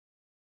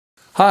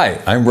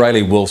Hi, I'm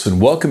Riley Wilson.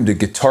 Welcome to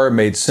Guitar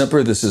Made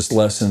Simpler. This is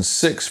lesson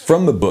 6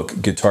 from the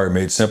book Guitar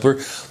Made Simpler.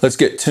 Let's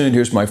get tuned.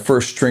 Here's my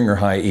first string or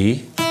high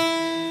E.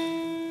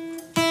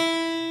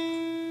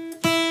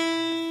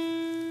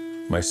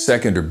 My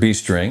second or B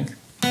string.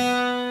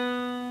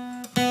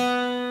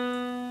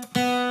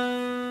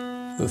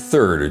 The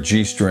third or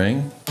G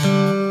string.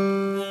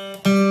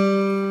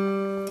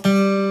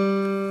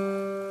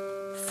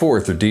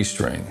 Fourth or D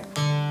string.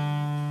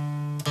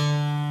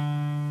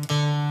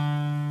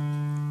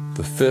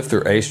 The fifth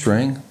or A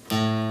string.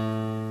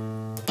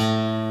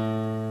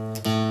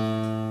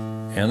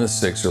 And the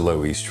sixth or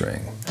low E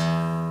string.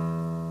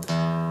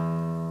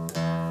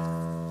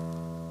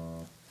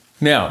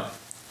 Now,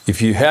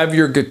 if you have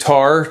your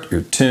guitar,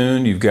 your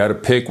tune, you've got a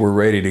pick, we're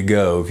ready to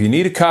go. If you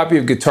need a copy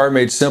of Guitar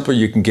Made Simpler,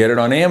 you can get it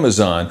on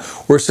Amazon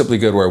or simply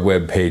go to our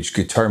webpage,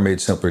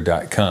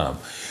 guitarmadesimpler.com.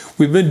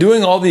 We've been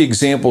doing all the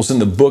examples in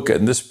the book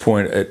at this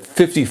point at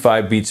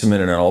 55 beats a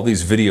minute on all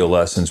these video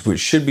lessons,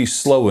 which should be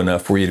slow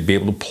enough for you to be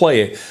able to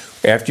play it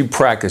after you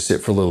practice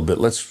it for a little bit.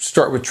 Let's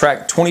start with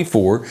track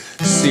 24,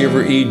 C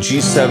over E,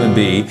 G7,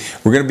 B.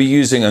 We're going to be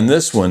using on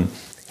this one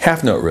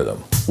half note rhythm.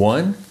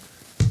 1,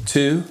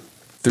 2,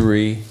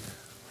 3,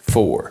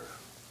 4.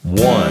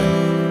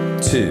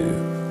 1,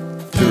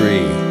 2,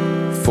 3,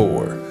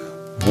 4.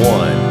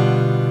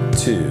 1,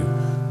 2,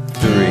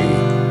 3,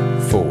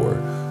 4.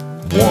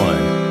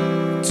 1,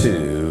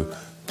 2,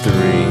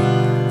 3,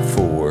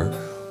 4.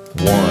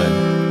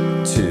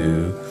 1,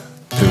 2,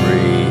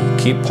 3.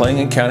 Keep playing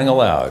and counting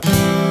aloud.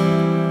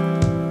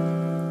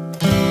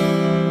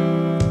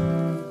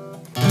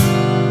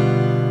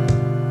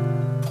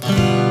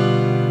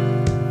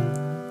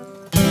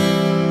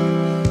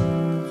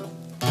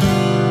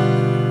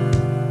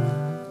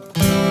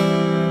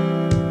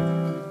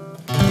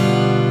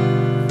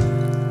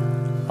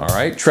 All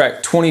right,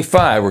 track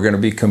 25, we're going to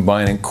be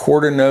combining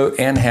quarter note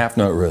and half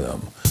note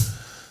rhythm.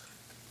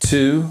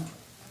 2,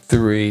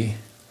 3,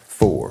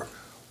 4.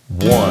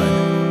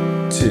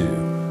 1, 2,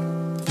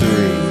 3,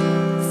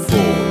 4.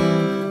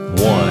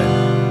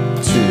 1,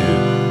 2,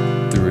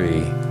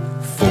 3,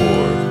 4.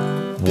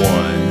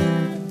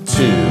 1,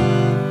 2,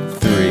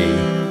 3,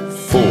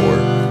 4.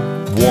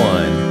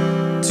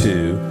 1,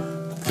 2,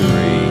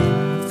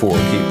 3, 4.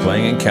 Keep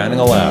playing and counting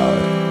aloud.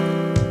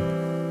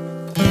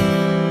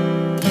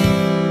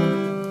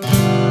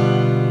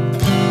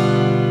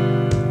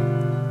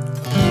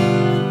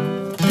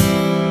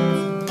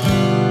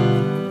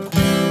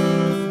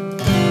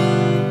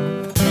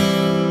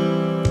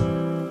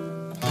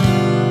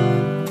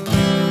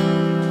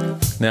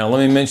 Now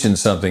let me mention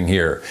something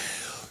here.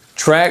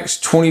 Tracks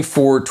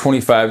 24,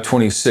 25,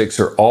 26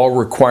 are all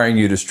requiring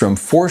you to strum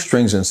 4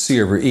 strings on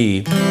C over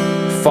E,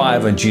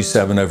 5 on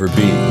G7 over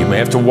B. You may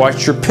have to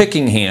watch your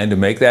picking hand to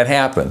make that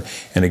happen.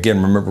 And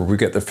again, remember, we've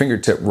got the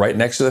fingertip right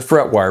next to the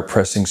fret wire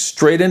pressing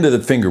straight into the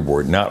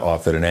fingerboard, not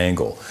off at an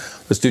angle.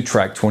 Let's do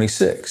track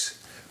 26.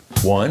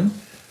 1,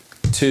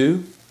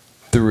 2,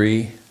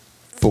 3,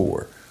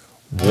 4.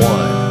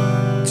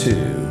 1, 2,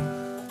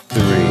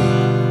 3,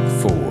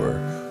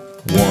 4.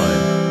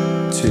 1,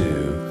 2,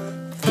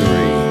 3,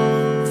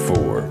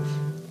 4.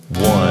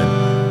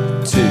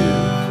 1, 2,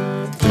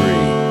 3,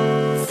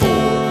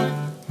 4.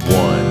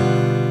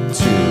 1,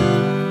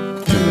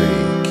 2,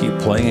 3. Keep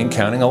playing and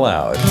counting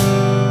aloud.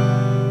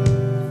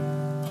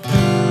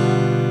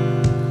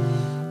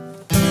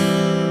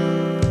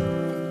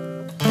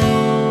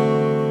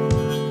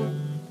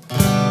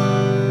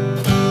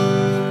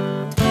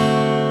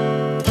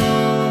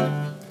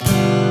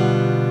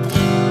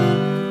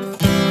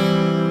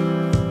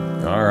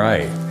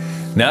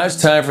 Now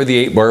it's time for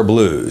the 8-bar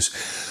blues.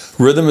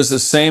 Rhythm is the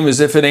same as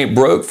If It Ain't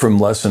Broke from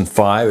lesson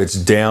 5. It's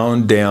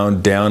down,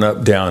 down, down,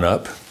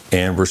 up,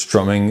 and we're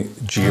strumming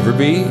G over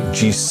B,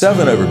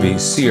 G7 over B,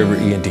 C over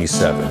E, and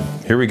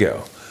D7. Here we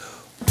go.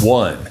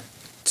 1,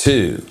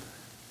 2,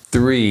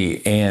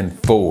 3, and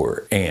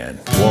 4, and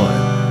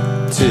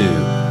 1, 2,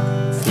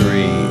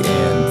 3,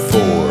 and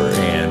 4,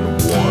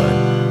 and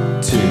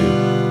 1, 2,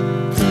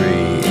 3,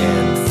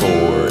 and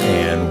 4,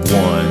 and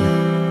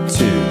 1,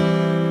 2,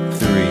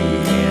 3,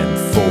 and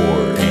 4,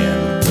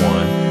 and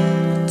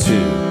 1,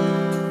 2,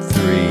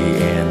 3,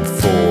 and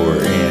 4,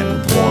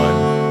 and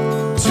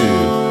 1, 2,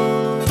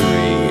 3,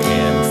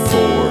 and 4,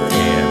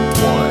 and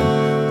 1,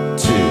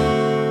 2,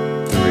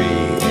 3,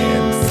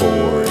 and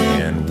 4,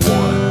 and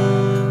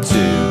 1, 2,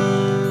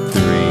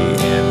 3,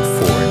 and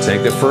 4. And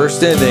take the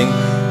first ending,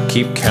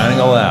 keep counting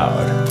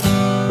aloud.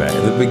 Back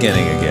at the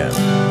beginning again.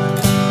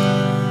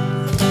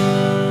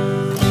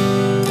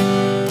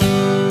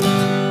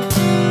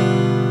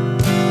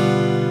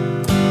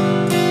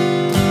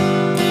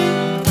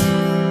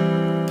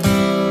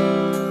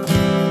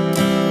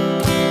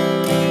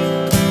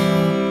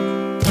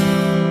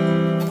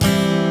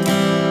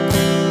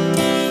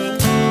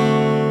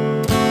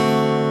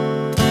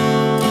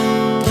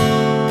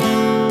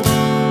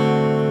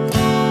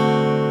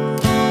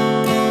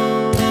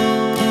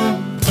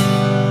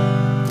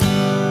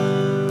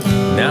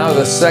 Now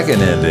the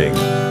second ending.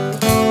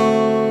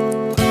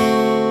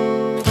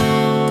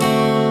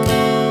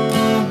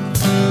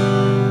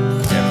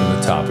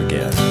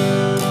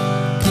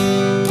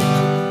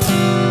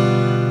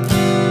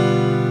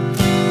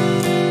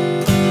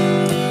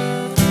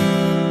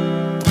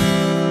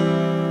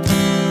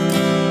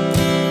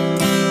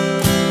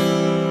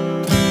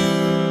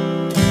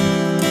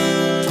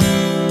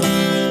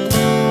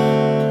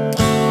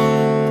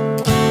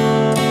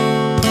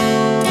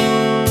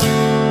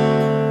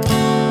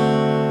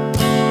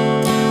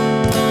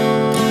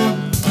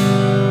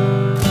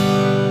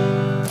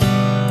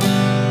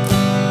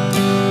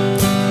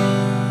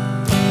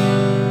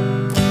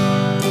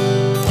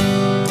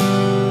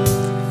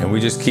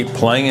 would just keep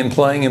playing and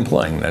playing and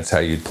playing. That's how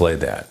you'd play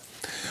that.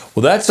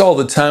 Well, that's all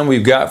the time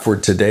we've got for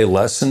today,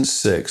 lesson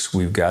 6.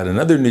 We've got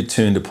another new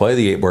tune to play,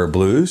 the 8-bar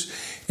blues.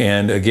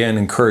 And again,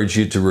 encourage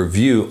you to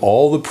review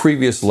all the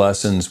previous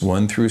lessons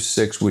 1 through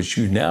 6, which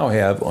you now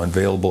have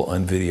available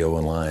on video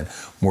online.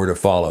 More to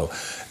follow.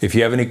 If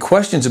you have any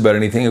questions about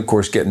anything, of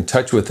course, get in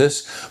touch with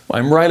us.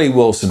 I'm Riley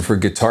Wilson for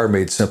Guitar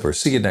Made Simpler.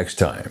 See you next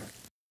time.